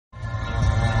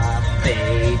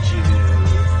fade you.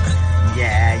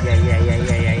 Yeah, yeah, yeah, yeah,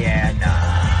 yeah, yeah, yeah. Nah,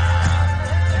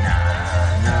 nah,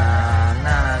 nah,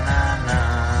 nah, nah, nah.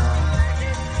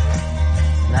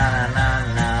 Nah, nah,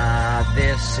 nah, nah.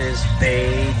 This is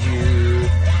fade you.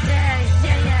 Yeah,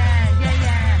 yeah, yeah, yeah,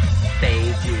 yeah.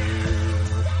 Fade you.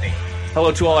 Fade.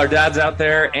 Hello to all our dads out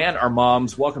there and our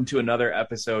moms. Welcome to another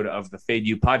episode of the Fade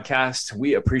You podcast.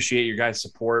 We appreciate your guys'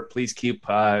 support. Please keep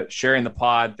sharing the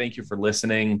pod. Thank you for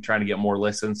listening, trying to get more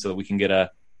listens so that we can get a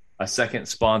second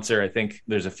sponsor. I think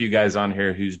there's a few guys on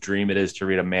here whose dream it is to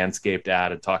read a Manscaped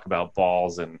ad and talk about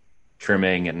balls and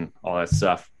trimming and all that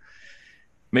stuff.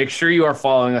 Make sure you are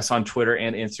following us on Twitter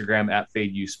and Instagram at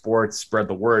Fade You Sports. Spread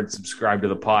the word, subscribe to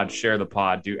the pod, share the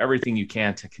pod, do everything you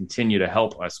can to continue to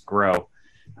help us grow.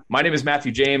 My name is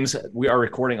Matthew James. We are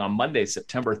recording on Monday,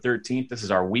 September 13th. This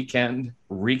is our weekend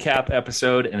recap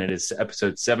episode, and it is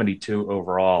episode 72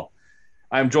 overall.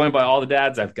 I'm joined by all the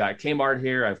dads. I've got Kmart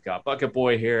here. I've got Bucket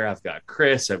Boy here. I've got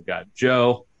Chris. I've got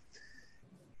Joe.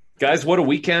 Guys, what a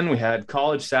weekend. We had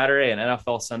college Saturday and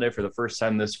NFL Sunday for the first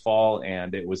time this fall,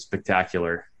 and it was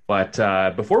spectacular.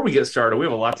 But before we get started, we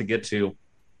have a lot to get to.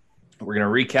 We're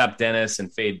going to recap Dennis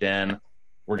and Fade Den.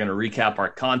 We're going to recap our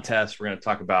contest. We're going to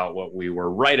talk about what we were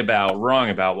right about,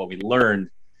 wrong about, what we learned.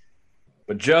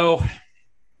 But Joe,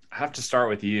 I have to start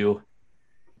with you.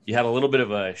 You had a little bit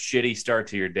of a shitty start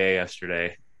to your day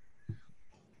yesterday.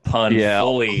 Pun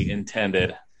fully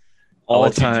intended. All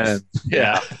the time.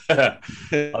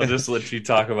 I'll just let you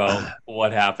talk about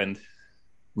what happened.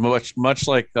 Much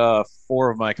like 4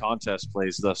 of my contest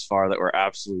plays thus far that were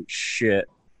absolute shit.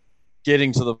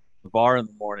 Getting to the bar in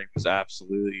the morning was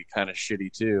absolutely kind of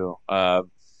shitty too.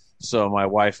 So my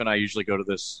wife and I usually go to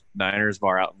this Niners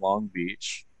bar out in Long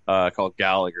Beach called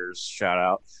Gallagher's. Shout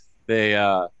out.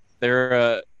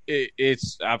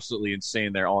 It's absolutely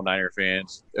insane. They're all Niner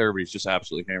fans. Everybody's just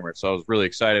absolutely hammered. So I was really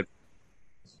excited.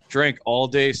 Drank all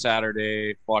day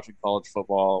Saturday, watching college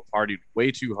football, partied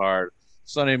way too hard.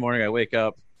 Sunday morning, I wake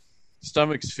up,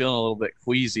 stomach's feeling a little bit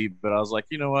queasy, but I was like,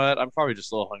 you know what? I'm probably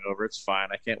just a little hungover. It's fine.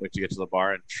 I can't wait to get to the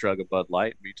bar and chug a Bud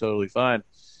Light and be totally fine.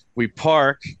 We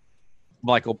park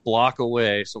like a block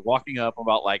away. So walking up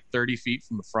about like 30 feet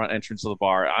from the front entrance of the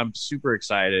bar, I'm super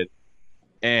excited.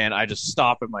 And I just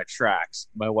stop in my tracks.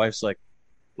 My wife's like,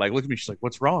 look at me. She's like,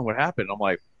 what's wrong? What happened? I'm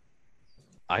like,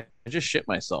 I just shit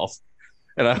myself.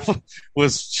 And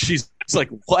she's like,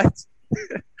 what?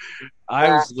 I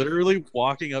was literally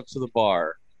walking up to the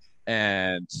bar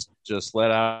and just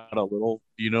let out a little,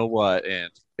 you know what?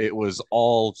 And it was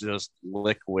all just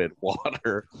liquid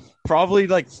water, probably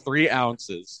like 3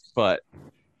 ounces, but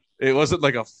it wasn't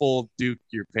like a full Duke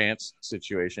your pants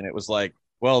situation. It was like,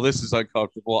 well, this is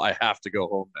uncomfortable. I have to go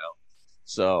home now.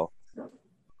 So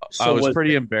I was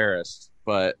pretty embarrassed,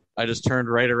 but I just turned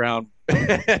right around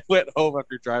and went home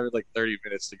after driving like 30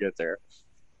 minutes to get there.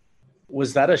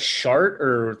 Was that a shart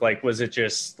or like was it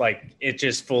just like it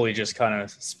just fully just kind of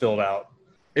spilled out?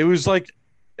 It was like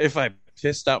if I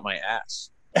pissed out my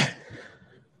ass.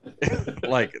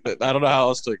 Like I don't know how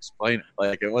else to explain it.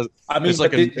 Like it was. I mean,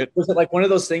 like was it like one of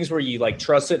those things where you like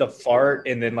trusted a fart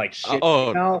and then like shit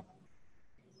came out?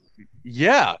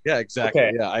 Yeah, exactly.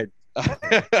 Okay. Yeah, I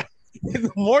in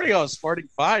the morning I was farting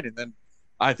fine, and then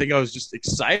I think I was just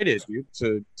excited, dude,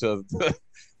 to the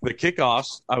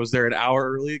kickoffs. I was there an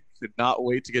hour early, could not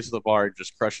wait to get to the bar and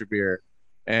just crush a beer.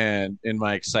 And in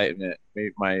my excitement,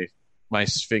 my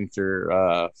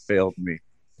sphincter failed me.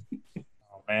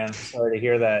 Oh man, sorry to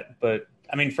hear that. But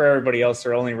I mean, for everybody else,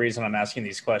 the only reason I'm asking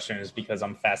these questions is because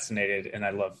I'm fascinated and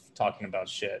I love talking about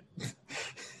shit.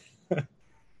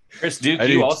 Chris, Duke,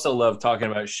 you also love talking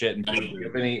about shit. And do you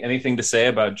have anything to say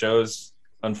about Joe's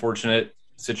unfortunate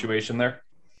situation there?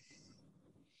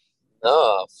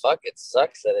 No, fuck, it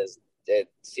sucks that it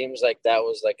seems like that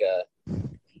was like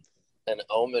an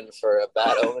omen for a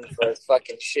bad omen for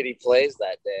fucking shitty plays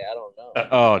that day. I don't know.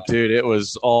 Oh, dude, it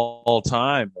was all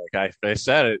time. Like I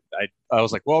said it, I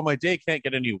was like, well, my day can't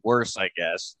get any worse, I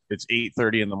guess. It's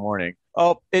 8:30 in the morning.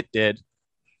 Oh, it did.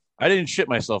 I didn't shit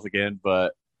myself again,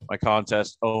 but my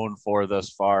contest 0-4 thus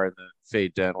far, and the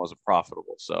Fade Den wasn't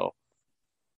profitable, so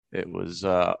it was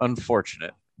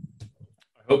unfortunate. I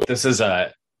hope this is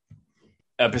a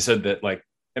episode that, like,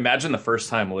 imagine the first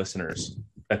time listeners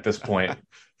at this point,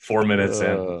 4 minutes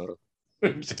in.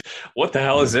 What the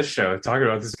hell is this show? Talking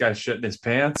about this guy shitting his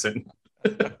pants, and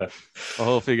I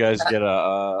hope you guys get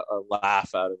a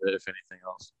laugh out of it, if anything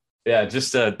else. Yeah,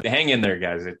 just hang in there,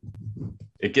 guys.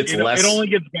 It gets less. It only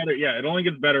gets better. Yeah, it only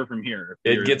gets better from here.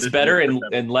 It gets better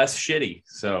and less shitty.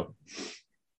 So,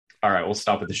 all right, we'll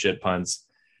stop with the shit puns.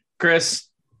 Chris,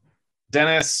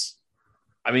 Dennis,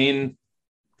 I mean,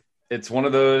 it's one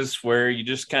of those where you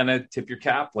just kind of tip your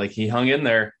cap, like he hung in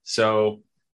there. So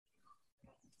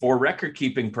for record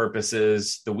keeping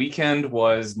purposes, the weekend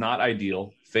was not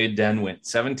ideal. Fade Den went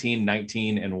 17,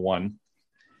 19, and 1.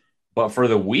 But for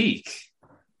the week,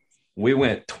 we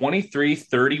went 23,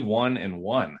 31, and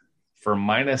 1 for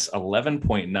minus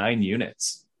 11.9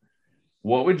 units.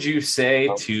 What would you say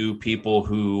to people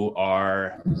who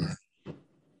are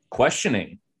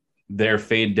questioning their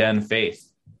Fade Den faith?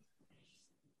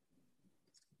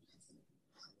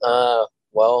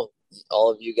 Well, all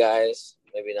of you guys,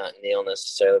 maybe not Neil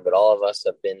necessarily, but all of us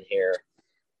have been here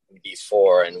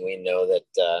before, and we know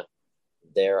that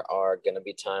there are going to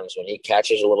be times when he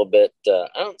catches a little bit. I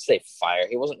don't say fire.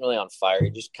 He wasn't really on fire. He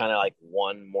just kind of like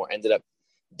ended up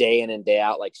day in and day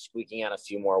out, like squeaking out a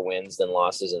few more wins than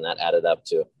losses, and that added up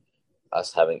to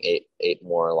us having eight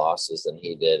more losses than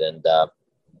he did. And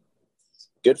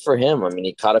good for him. I mean,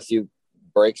 he caught a few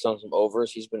breaks on some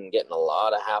overs. He's been getting a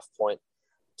lot of half-point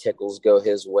tickles go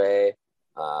his way.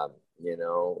 I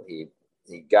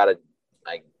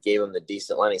gave him the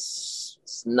decent line. He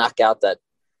snuck out that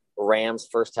Rams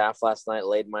first half last night,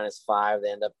 laid -5.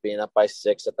 They end up being up by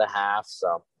 6 at the half.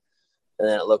 So, and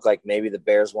then it looked like maybe the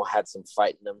Bears had some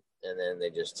fight in them, and then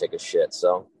they just take a shit.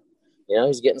 So,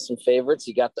 he's getting some favorites.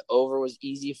 He got the over, was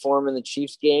easy for him in the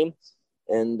Chiefs game,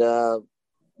 and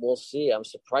we'll see. I'm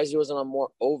surprised he wasn't on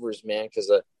more overs, man,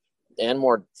 and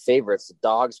more favorites. The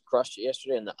dogs crushed it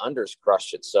yesterday, and the unders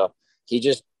crushed it. So he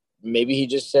just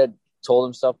told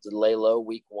himself to lay low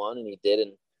week 1, and he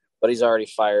did. But he's already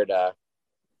fired a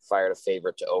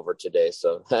favorite to over today.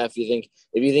 So if you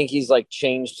think he's like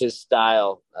changed his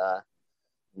style,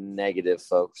 negative,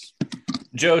 folks.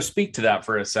 Joe, speak to that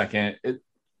for a second.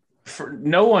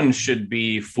 No one should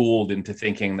be fooled into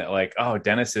thinking that like, oh,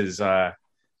 Dennis is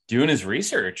doing his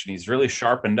research and he's really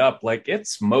sharpened up. Like,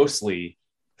 it's mostly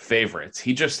favorites.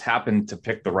 He just happened to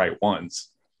pick the right ones.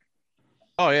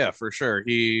 Oh yeah, for sure.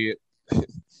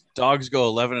 Dogs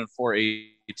go 11-4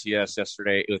 ATS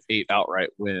yesterday with 8 outright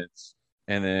wins,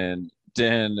 and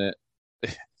then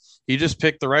he just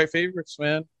picked the right favorites,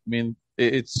 man. I mean,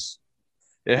 it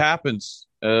happens,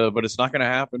 but it's not going to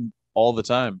happen all the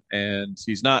time. And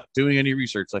he's not doing any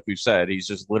research, like we've said. He's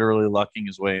just literally lucking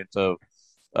his way into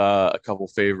a couple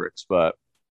favorites, but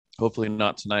hopefully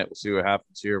not tonight. We'll see what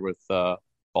happens here with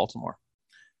Baltimore.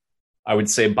 I would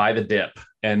say buy the dip.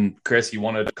 And Chris, you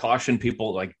wanted to caution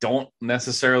people, like, don't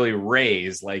necessarily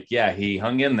raise. Like, yeah, he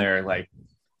hung in there. Like,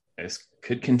 this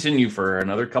could continue for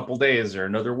another couple days or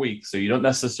another week. So you don't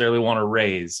necessarily want to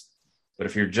raise. But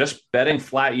if you're just betting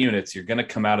flat units, you're going to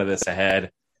come out of this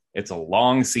ahead. It's a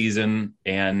long season.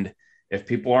 And if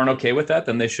people aren't okay with that,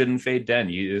 then they shouldn't fade Den.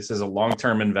 This is a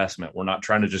long-term investment. We're not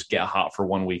trying to just get hot for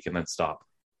 1 week and then stop.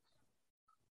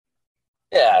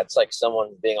 Yeah, it's like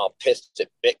someone being all pissed at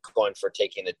Bitcoin for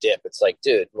taking a dip. It's like,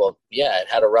 dude, well, yeah, it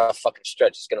had a rough fucking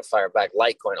stretch. It's going to fire back.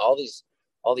 Litecoin, all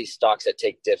these stocks that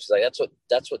take dips, like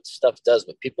that's what stuff does.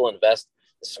 But people invest.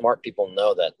 The smart people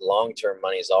know that long-term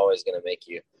money is always going to make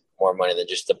you more money than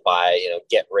just to buy,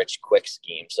 get rich quick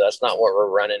scheme. So that's not what we're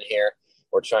running here.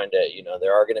 We're trying to,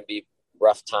 there are going to be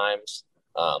rough times,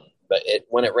 but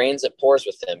when it rains, it pours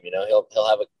with him. He'll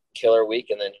have a killer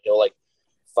week, and then he'll like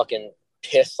fucking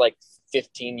piss like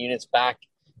 15 units back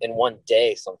in one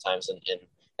day sometimes in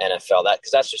NFL,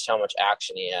 because that's just how much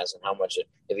action he has and how much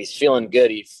if he's feeling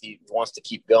good, he wants to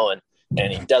keep going,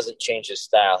 and he doesn't change his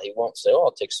style. He won't say,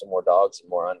 I'll take some more dogs and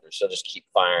more unders. He'll just keep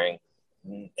firing,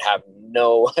 have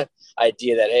no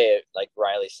idea that, hey, like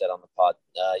Riley said on the pod,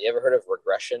 you ever heard of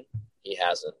regression? He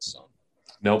hasn't. So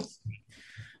nope.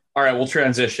 All right, we'll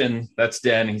transition. That's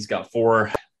Den. He's got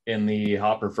 4 in the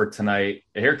hopper for tonight.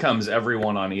 Here comes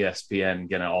everyone on ESPN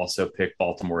gonna also pick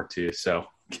Baltimore too. So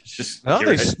just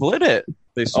split it.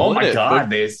 They split oh my it.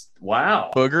 god! Wow.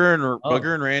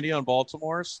 Booger and Randy on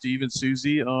Baltimore. Steve and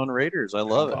Susie on Raiders. I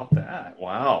love How about that?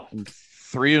 Wow. And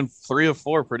 3 of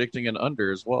 4 predicting an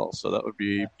under as well. So that would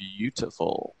be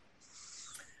beautiful.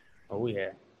 Oh yeah.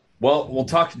 Well, we'll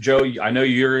talk, Joe. I know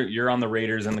you're on the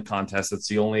Raiders in the contest. It's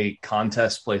the only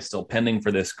contest play still pending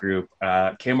for this group.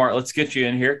 Kmart, let's get you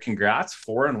in here. Congrats,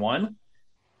 4-1.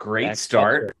 Great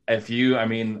start.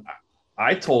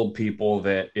 I told people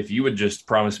that if you would just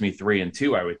promise me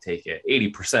 3-2, I would take it.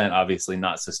 80%, obviously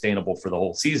not sustainable for the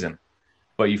whole season,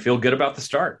 but you feel good about the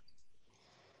start.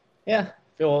 Yeah,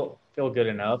 feel good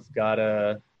enough.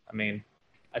 I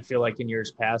feel like in years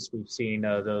past we've seen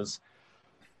those.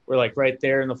 We're like right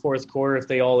there in the fourth quarter. If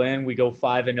they all in, we go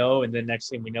 5-0, and then next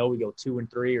thing we know, we go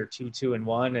 2-3 or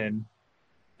 2-2-1. And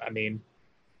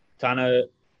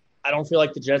I don't feel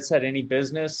like the Jets had any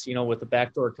business, with the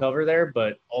backdoor cover there,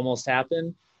 but almost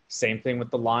happened. Same thing with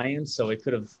the Lions. So it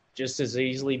could have just as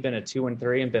easily been a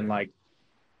 2-3 and been like,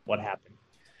 what happened?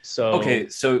 So okay,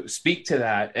 so speak to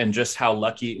that and just how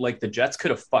lucky, like the Jets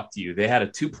could have fucked you. They had a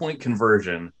 2-point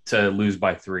conversion to lose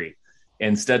by 3.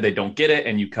 Instead, they don't get it,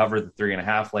 and you cover the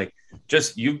 3.5. Like,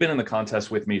 just you've been in the contest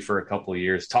with me for a couple of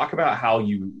years. Talk about how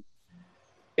you,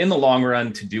 in the long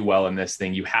run, to do well in this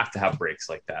thing, you have to have breaks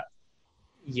like that.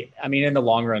 Yeah, I mean, in the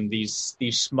long run, these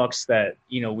schmucks that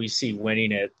we see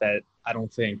winning it, that I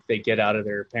don't think they get out of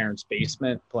their parents'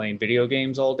 basement playing video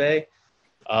games all day.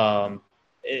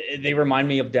 They remind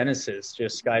me of Dennis's,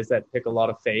 just guys that pick a lot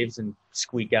of faves and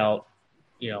squeak out,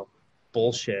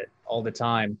 bullshit all the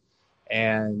time.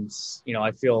 And,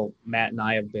 I feel Matt and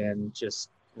I have been just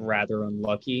rather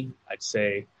unlucky. I'd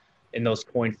say in those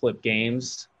coin flip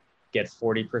games, get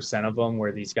 40% of them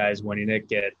where these guys winning it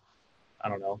get, I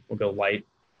don't know, we'll go light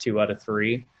 2 out of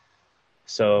 3.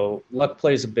 So luck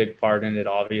plays a big part in it,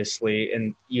 obviously.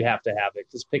 And you have to have it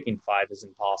because picking 5 is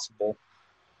impossible.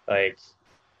 Like,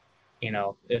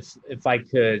 if I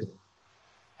could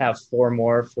have 4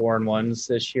 more 4-1s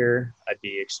this year, I'd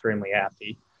be extremely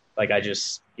happy. Like, I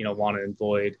just, want to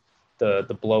avoid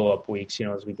the blow up weeks,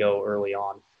 as we go early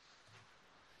on.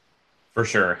 For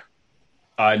sure.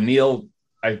 Neil,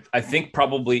 I think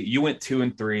probably you went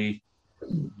 2-3.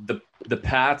 The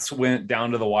Pats went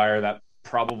down to the wire. That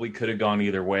probably could have gone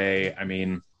either way. I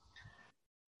mean,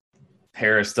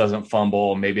 Harris doesn't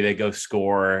fumble. Maybe they go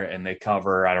score and they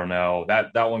cover. I don't know.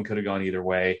 That one could have gone either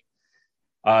way.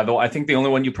 Though I think the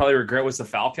only one you probably regret was the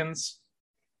Falcons.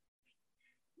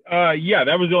 Yeah,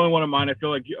 that was the only one of mine. I feel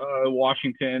like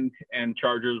Washington and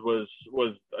Chargers was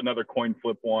another coin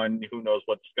flip one. Who knows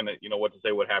what's gonna, what to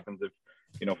say, what happens if,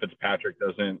 Fitzpatrick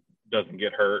doesn't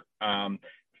get hurt.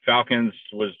 Falcons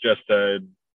was just that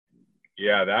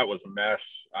was a mess.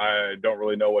 I don't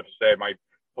really know what to say. My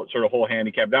sort of whole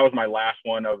handicap, that was my last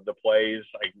one of the plays.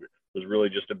 I was really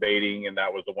just debating, and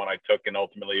that was the one I took. And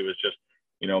ultimately it was just,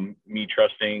 me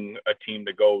trusting a team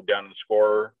to go down and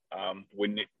score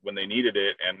when they needed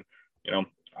it. And,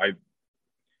 I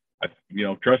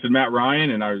trusted Matt Ryan,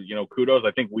 and kudos.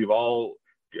 I think we've all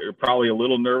are probably a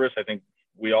little nervous. I think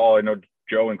I know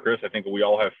Joe and Chris, I think we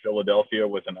all have Philadelphia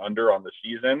with an under on the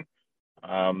season.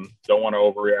 Don't want to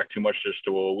overreact too much just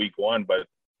to a week 1, but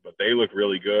they look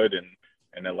really good,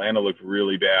 and Atlanta looked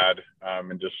really bad,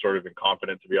 and just sort of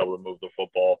incompetent to be able to move the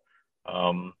football.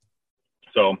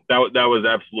 So that was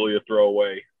absolutely a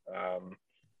throwaway.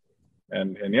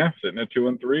 And yeah, sitting at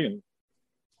 2-3 and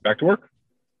back to work.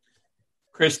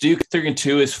 Chris, Duke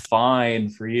 3-2 is fine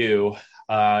for you.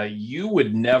 You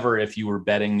would never, if you were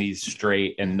betting these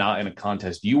straight and not in a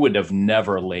contest, you would have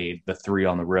never laid the 3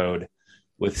 on the road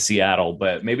with Seattle.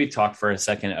 But maybe talk for a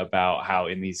second about how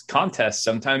in these contests,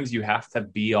 sometimes you have to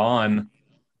be on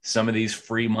some of these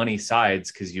free money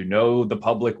sides because the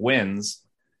public wins,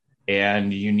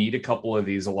 and you need a couple of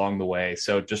these along the way.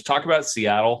 So just talk about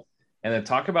Seattle, and then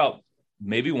talk about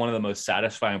maybe one of the most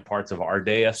satisfying parts of our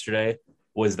day yesterday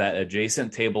was that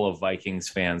adjacent table of Vikings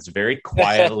fans very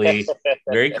quietly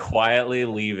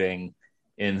leaving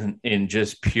in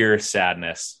just pure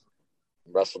sadness.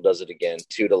 Russell does it again,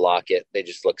 2 to lock it. They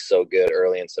just look so good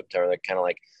early in September. They're kind of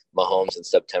like Mahomes in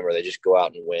September. They just go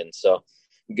out and win. So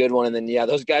good one. And then,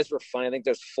 those guys were fine. I think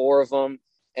there's 4 of them.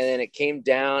 And then it came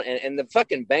down, and the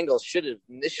fucking Bengals shouldn't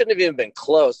have even been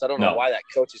close. I don't know why that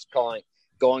coach is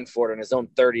going for it on his own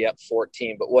 30 up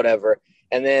 14, but whatever.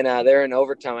 And then they're in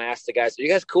overtime. I asked the guys, "Are you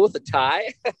guys cool with the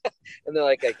tie?" And they're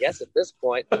like, "I guess at this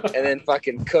point." And then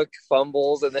fucking Cook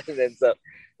fumbles, and then ends up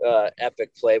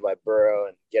epic play by Burrow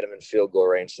and get him in field goal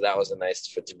range. So that was a nice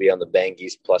fit to be on the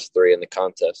Bangies +3 in the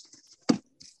contest.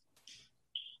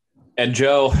 And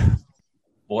Joe,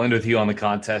 we'll end with you on the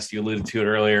contest. You alluded to it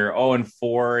earlier.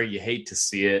 0-4, you hate to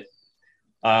see it.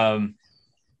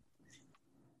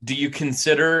 Do you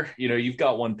consider, you've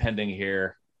got one pending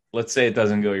here. Let's say it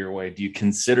doesn't go your way. Do you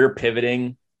consider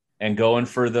pivoting and going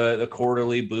for the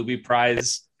quarterly booby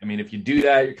prize? I mean, if you do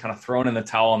that, you're kind of throwing in the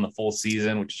towel on the full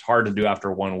season, which is hard to do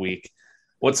after 1 week.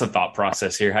 What's the thought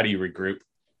process here? How do you regroup?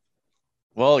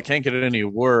 Well, it can't get any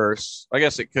worse. I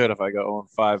guess it could if I go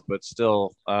 0-5, but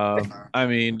still, I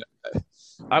mean,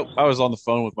 I was on the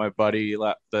phone with my buddy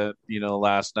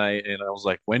last night, and I was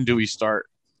like, when do we start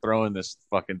throwing this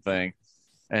fucking thing?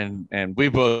 And we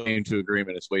both came to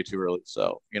agreement it's way too early.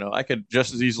 So, I could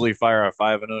just as easily fire a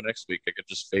 5-0 next week. I could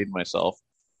just fade myself,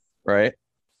 right?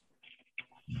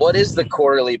 What is the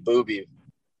quarterly booby?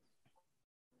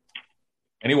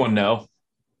 Anyone know?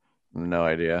 No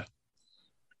idea.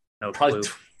 No Probably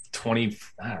clue. 20.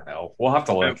 I don't know. We'll have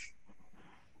to look.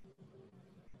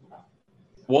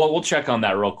 We'll check on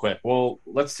that real quick. Well,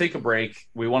 let's take a break.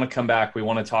 We want to come back. We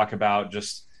want to talk about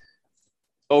just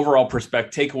overall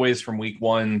perspective, takeaways from week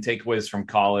one, takeaways from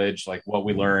college, like what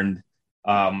we learned,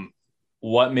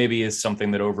 what maybe is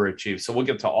something that overachieved. So we'll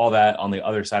get to all that on the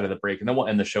other side of the break, and then we'll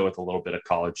end the show with a little bit of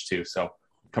college too. So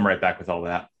come right back with all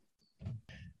that.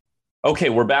 Okay,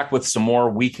 we're back with some more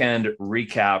weekend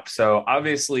recap. So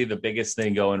obviously the biggest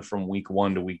thing going from week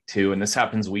one to week two, and this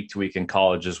happens week to week in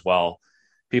college as well,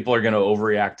 people are going to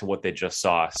overreact to what they just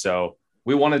saw. So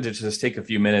we wanted to just take a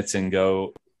few minutes and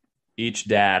go each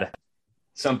dad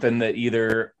something that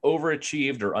either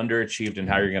overachieved or underachieved and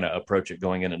how you're going to approach it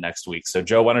going into next week. So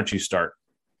Joe, why don't you start?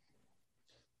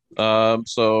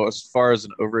 So as far as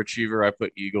an overachiever, I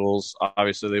put Eagles.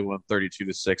 Obviously they won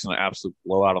 32-6 in an absolute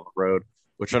blowout on the road,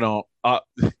 which I don't,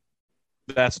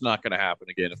 that's not going to happen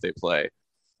again if they play.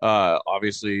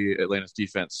 Obviously Atlanta's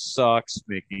defense sucks,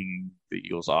 making the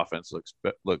Eagles offense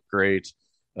look great.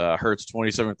 Hurts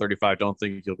 27-35. Don't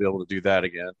think he'll be able to do that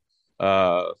again.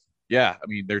 Yeah, I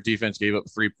mean, their defense gave up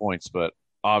 3 points, but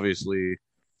obviously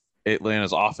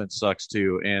Atlanta's offense sucks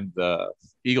too. And the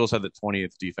Eagles had the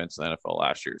 20th defense in the NFL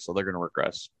last year, so they're going to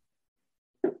regress.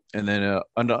 And then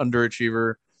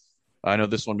underachiever, I know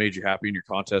this one made you happy in your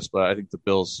contest, but I think the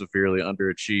Bills severely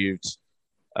underachieved.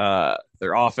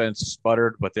 Their offense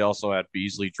sputtered, but they also had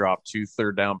Beasley drop 2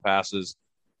 third-down passes.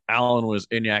 Allen was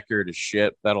inaccurate as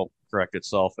shit. That'll correct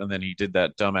itself. And then he did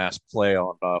that dumbass play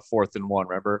on 4th and 1,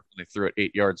 remember? And they threw it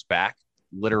 8 yards back,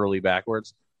 literally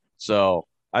backwards. So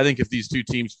I think if these two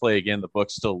teams play again, the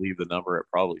books still leave the number at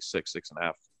probably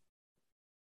 6.5.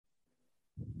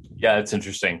 Yeah, it's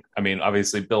interesting. I mean,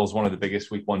 obviously, Bills one of the biggest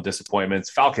week one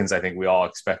disappointments. Falcons, I think we all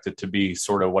expected to be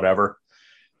sort of whatever.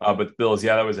 But the Bills,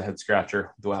 yeah, that was a head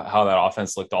scratcher, how that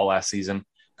offense looked all last season.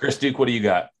 Chris Duke, what do you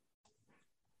got?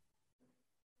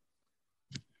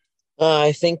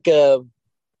 I think I'm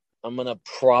going to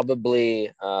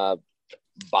probably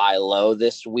buy low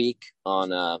this week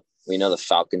on we know the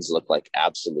Falcons look like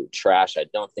absolute trash. I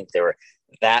don't think they were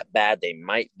that bad. They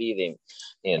might be,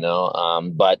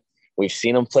 but we've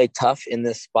seen them play tough in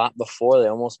this spot before. They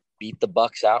almost beat the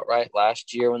Bucs outright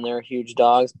last year when they were huge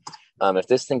dogs. If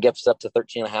this thing gets up to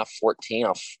 13.5, 14,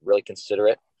 I'll really consider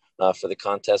it for the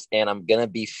contest. And I'm going to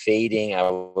be fading. I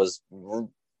was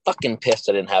fucking pissed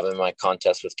I didn't have him in my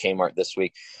contest with Kmart this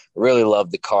week. Really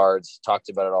loved the Cards. Talked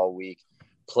about it all week.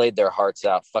 Played their hearts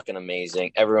out. Fucking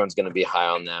amazing. Everyone's going to be high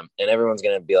on them. And everyone's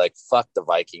going to be like, fuck the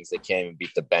Vikings. They can't even beat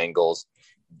the Bengals.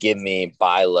 Give me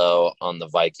buy low on the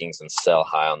Vikings and sell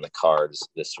high on the Cards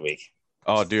this week.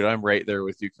 Oh, dude, I'm right there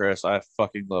with you, Chris. I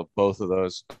fucking love both of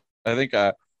those. I think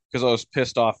because I was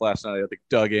pissed off last night, I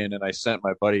dug in and I sent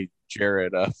my buddy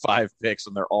Jared 5 picks,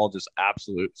 and they're all just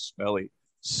absolute smelly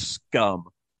scum.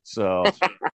 So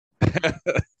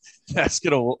that's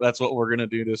what we're gonna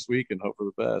do this week and hope for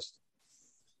the best.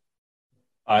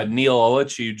 Neil, I'll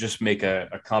let you just make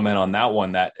a comment on that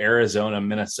one. That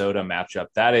Arizona-Minnesota matchup,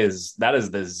 that is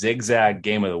the zigzag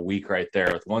game of the week right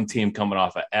there, with one team coming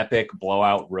off an epic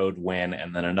blowout road win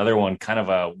and then another one kind of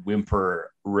a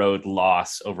whimper road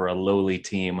loss over a lowly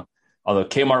team. Although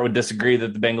Kmart would disagree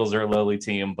that the Bengals are a lowly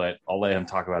team, but I'll let him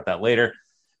talk about that later.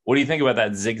 What do you think about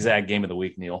that zigzag game of the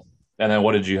week, Neil? And then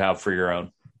what did you have for your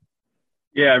own?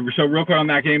 Yeah, so real quick on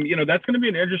that game, that's going to be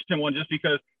an interesting one just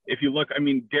because if you look, I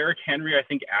mean, Derrick Henry, I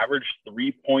think, averaged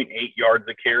 3.8 yards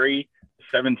a carry,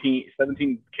 17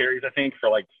 carries, I think, for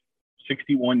like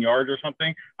 61 yards or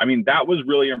something. I mean, that was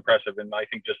really impressive. And I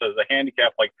think just as a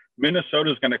handicap, like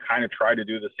Minnesota's going to kind of try to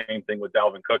do the same thing with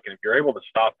Dalvin Cook. And if you're able to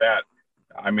stop that,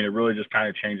 I mean, it really just kind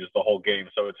of changes the whole game.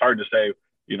 So it's hard to say,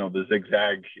 the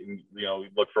zigzag,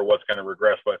 look for what's going to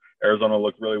regress. But Arizona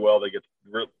looked really well. They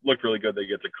looked really good. They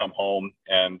get to come home,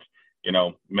 and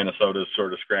Minnesota's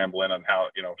sort of scrambling on how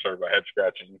sort of a head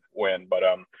scratching win. But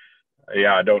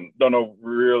yeah, I don't know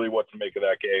really what to make of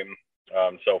that game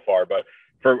so far. But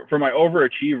for my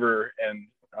overachiever, and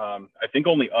I think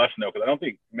only us know, because I don't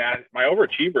think my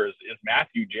overachiever is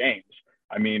Matthew James.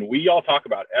 I mean, we all talk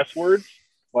about S words,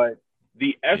 but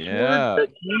the S word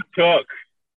that he took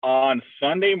on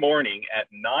Sunday morning at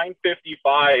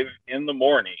 9:55 in the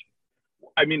morning.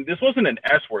 I mean, this wasn't an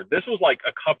S word. This was like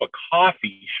a cup of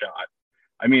coffee shot.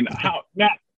 I mean, how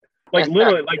Matt? Like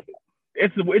literally, like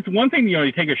it's one thing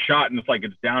you take a shot and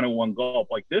it's down in one gulp.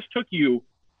 Like this took you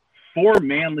 4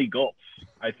 manly gulps,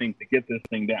 I think, to get this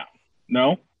thing down.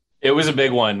 No, it was a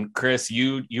big one, Chris.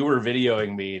 You were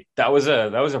videoing me. That was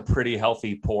a pretty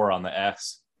healthy pour on the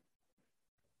S.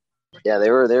 Yeah, they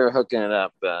were hooking it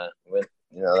up with.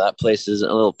 That place is a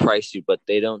little pricey, but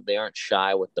they aren't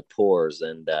shy with the pours.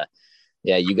 And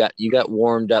yeah, you got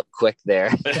warmed up quick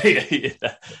there.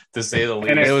 Yeah, to say the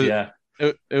least.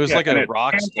 It was like a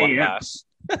rock glass.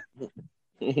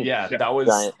 Yeah, that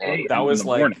was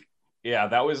like Yeah,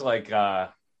 that was like I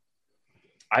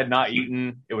had not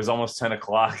eaten. It was almost 10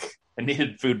 o'clock. I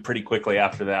needed food pretty quickly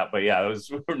after that. But yeah, it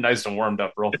was nice and warmed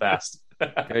up real fast.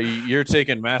 Yeah, you're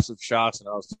taking massive shots, and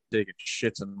I was taking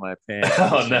shits in my pants.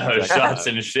 Oh no, shots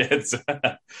and shits.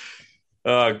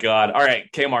 Oh God. All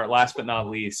right, Kmart, last but not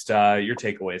least, your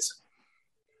takeaways.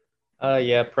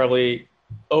 Yeah, probably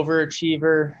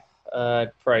overachiever.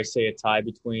 I'd probably say a tie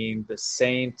between the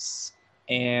Saints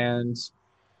and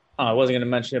I wasn't going to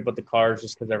mention it, but the Cards,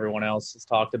 just because everyone else has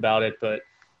talked about it. But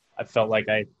I felt like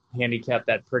I handicapped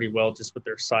that pretty well just with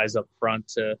their size up front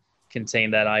to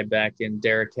contain that eye back in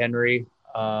Derrick Henry.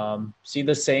 See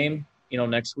the same,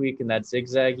 next week in that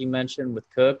zigzag you mentioned with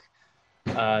Cook.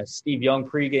 Steve Young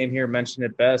pregame here mentioned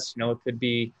it best. It could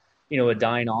be, a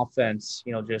dying offense.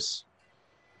 Just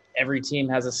every team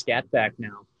has a scat back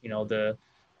now. The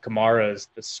Kamaras,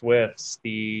 the Swifts,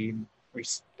 the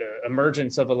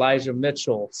emergence of Elijah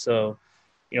Mitchell. So,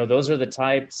 those are the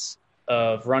types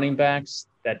of running backs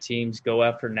that teams go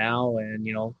after now and,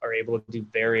 are able to do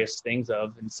various things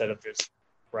of instead of just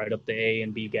right up the A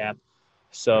and B gap.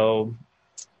 So,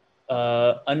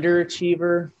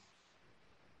 underachiever,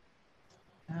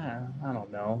 I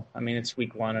don't know. I mean, it's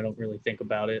week 1. I don't really think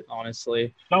about it,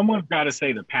 honestly. Someone's got to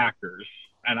say the Packers,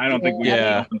 and I don't think we.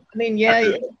 Yeah. I mean,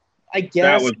 yeah, I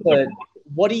guess, but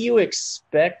what do you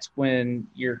expect when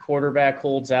your quarterback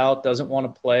holds out, doesn't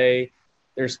want to play?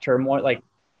 There's turmoil. Like,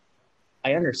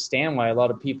 I understand why a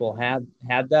lot of people had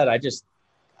that.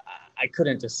 I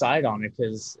couldn't decide on it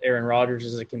because Aaron Rodgers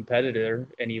is a competitor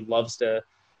and he loves to,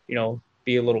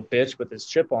 be a little bitch with his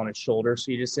chip on his shoulder.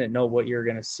 So you just didn't know what you're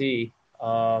going to see.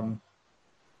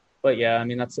 But yeah, I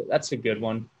mean, that's a good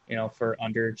one, for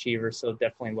underachievers. So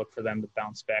definitely look for them to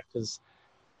bounce back because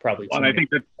probably. Well, I think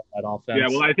that offense. Yeah,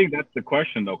 well, I think that's the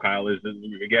question though, Kyle. Is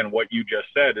again what you just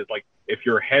said is like if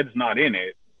your head's not in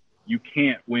it, you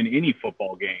can't win any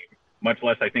football game. Much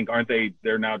less, I think, aren't they?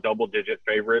 They're now double-digit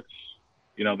favorites.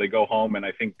 They go home and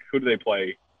I think who do they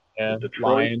play? Yeah,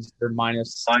 Detroit. Lions. They're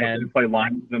minus 10. They play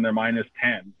Lions and they're minus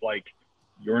 10. Like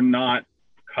you're not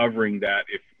covering that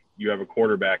if you have a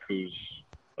quarterback who's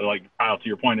like Kyle. To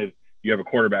your point, is you have a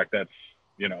quarterback that's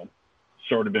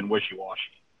sort of been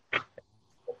wishy-washy.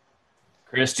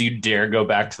 Chris, do you dare go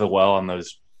back to the well on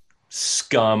those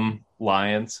scum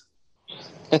Lions?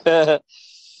 If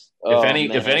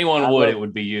anyone would, it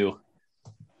would be you.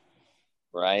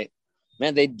 Right.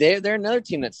 Man, they're another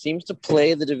team that seems to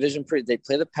play the division they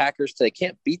play the Packers. They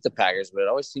can't beat the Packers, but it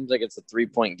always seems like it's a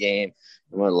 3-point game.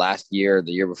 And last year,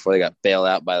 the year before, they got bailed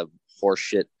out by the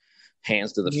horseshit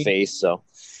hands to the face. So,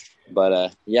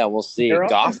 but yeah, we'll see.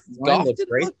 Goff didn't look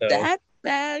that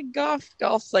bad. Goff's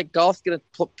gonna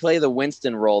play the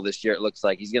Winston role this year. It looks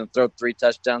like he's gonna throw 3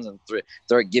 touchdowns and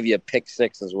give you a pick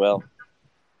 6 as well.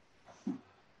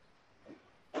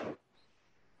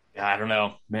 Yeah, I don't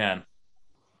know, man.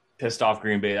 Pissed off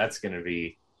Green Bay. That's gonna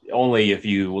be only if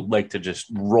you would like to just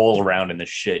roll around in the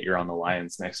shit. You're on the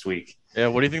Lions next week. Yeah,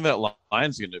 what do you think that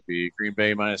line's going to be? Green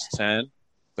Bay minus 10,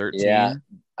 13? Yeah,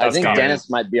 I think confident. Dennis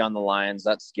might be on the Lions.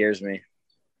 That scares me.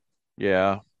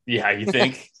 Yeah. Yeah, you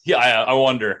think? Yeah, I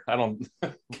wonder. I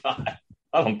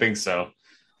don't think so.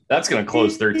 That's going to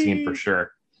close 13 for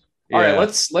sure. All right,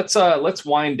 let's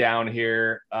wind down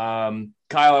here.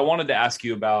 Kyle, I wanted to ask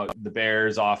you about the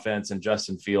Bears offense and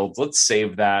Justin Fields. Let's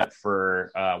save that for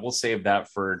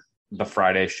the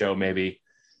Friday show maybe.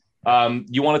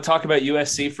 You want to talk about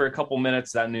USC for a couple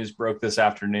minutes? That news broke this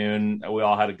afternoon. We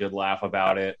all had a good laugh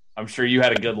about it. I'm sure you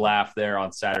had a good laugh there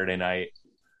on Saturday night.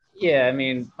 Yeah, I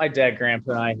mean, my dad,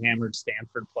 grandpa, and I hammered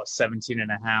Stanford plus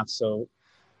 17.5. So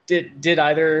did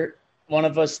either one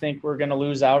of us think we're going to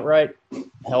lose outright?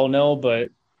 Hell no. But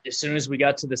as soon as we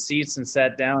got to the seats and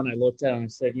sat down, I looked at him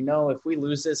and said, if we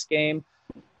lose this game,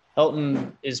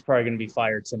 Helton is probably going to be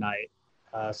fired tonight.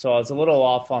 So I was a little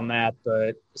off on that,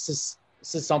 but this is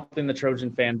something the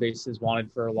Trojan fan base has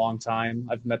wanted for a long time.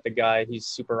 I've met the guy. He's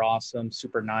super awesome,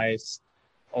 super nice.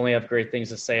 Only have great things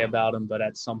to say about him, but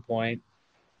at some point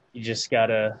you just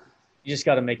gotta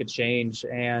make a change.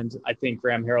 And I think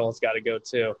Graham Harrell has got to go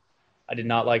too. I did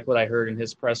not like what I heard in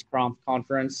his press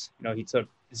conference. He took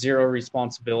zero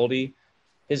responsibility.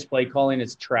 His play calling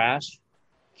is trash.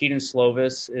 Keaton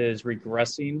Slovis is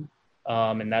regressing,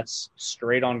 and that's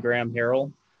straight on Graham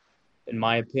Harrell, in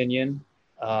my opinion.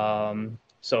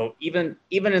 So even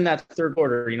in that third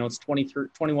quarter, it's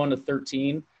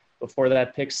 21-13 before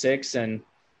that pick 6, and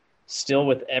still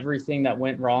with everything that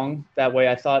went wrong that way,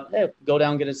 I thought, hey, go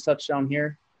down, get his touchdown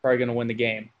here, probably going to win the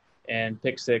game. And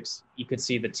pick 6, you could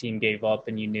see the team gave up,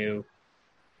 and you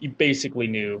basically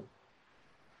knew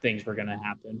things were going to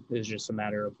happen. It was just a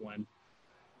matter of when.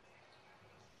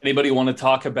 Anybody want to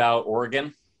talk about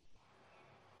Oregon?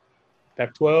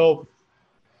 Pac-12.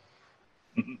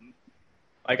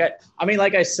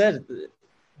 Like I said,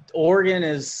 Oregon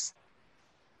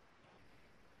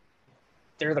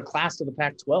they're the class of the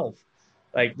Pac-12.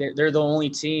 Like they're the only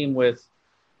team with,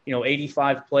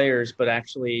 85 players, but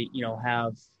actually,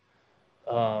 have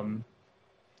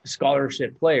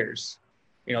scholarship players.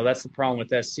 That's the problem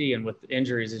with SC and with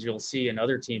injuries, as you'll see in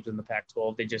other teams in the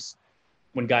Pac-12.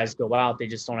 When guys go out, they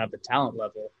just don't have the talent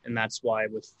level. And that's why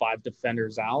with 5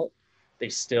 defenders out, they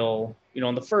still,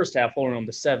 in the first half, holding them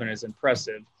to 7 is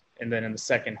impressive. And then in the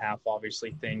second half,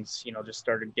 obviously things, just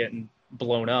started getting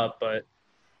blown up. But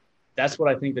that's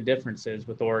what I think the difference is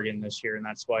with Oregon this year. And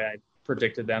that's why I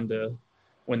predicted them to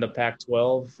win the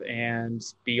Pac-12 and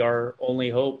be our only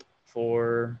hope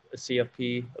for a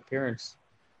CFP appearance.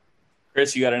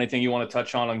 Chris, you got anything you want to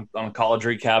touch on a college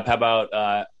recap? How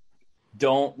about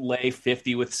don't lay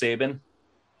 50 with Saban?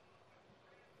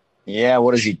 Yeah,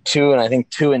 what is he,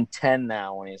 2-10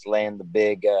 now when he's laying the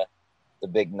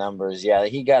big numbers. Yeah,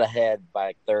 he got ahead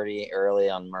by 30 early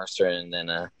on Mercer and then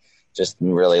just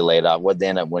really laid off. What they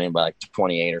end up winning by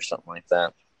 28 or something like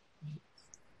that.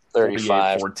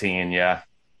 35-14, yeah.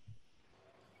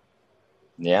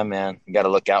 Yeah, man, you got to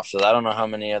look out for that. I don't know how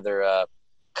many other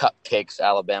cupcakes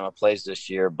Alabama plays this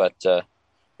year, but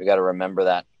we got to remember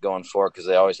that going forward because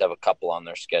they always have a couple on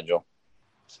their schedule.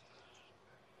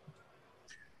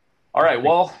 All right,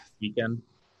 well, weekend.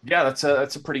 Yeah, that's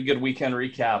a pretty good weekend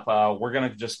recap. We're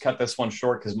gonna just cut this one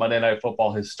short because Monday Night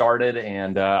Football has started,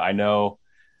 and I know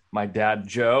my dad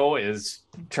Joe is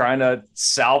trying to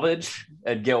salvage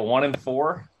and get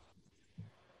 1-4.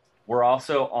 We're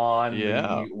also on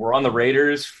we're on the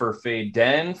Raiders for Fade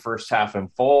Den, first half in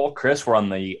full. Chris, we're on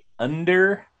the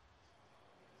under.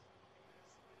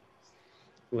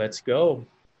 Let's go.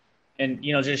 And,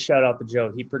 just shout out to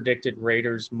Joe. He predicted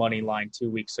Raiders money line 2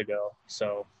 weeks ago.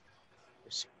 So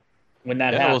when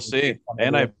that happens. We'll see.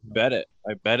 And I bet it.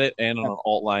 I bet it and on an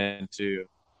alt line too.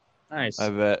 Nice. I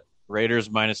bet Raiders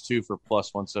 -2 for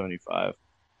 +175.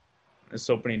 This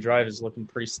opening drive is looking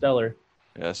pretty stellar.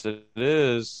 Yes, it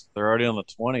is. They're already on the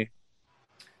 20.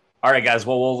 All right, guys.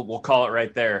 Well, we'll call it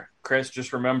right there. Chris,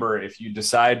 just remember, if you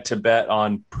decide to bet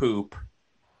on poop,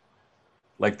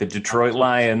 like the Detroit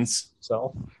Lions,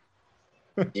 so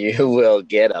you will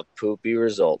get a poopy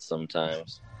result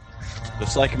sometimes.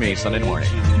 Just like me, Sunday morning.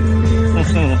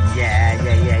 Yeah.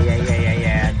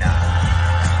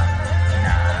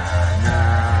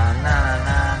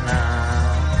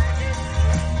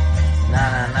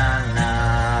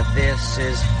 Nah. This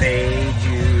is Fade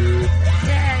You.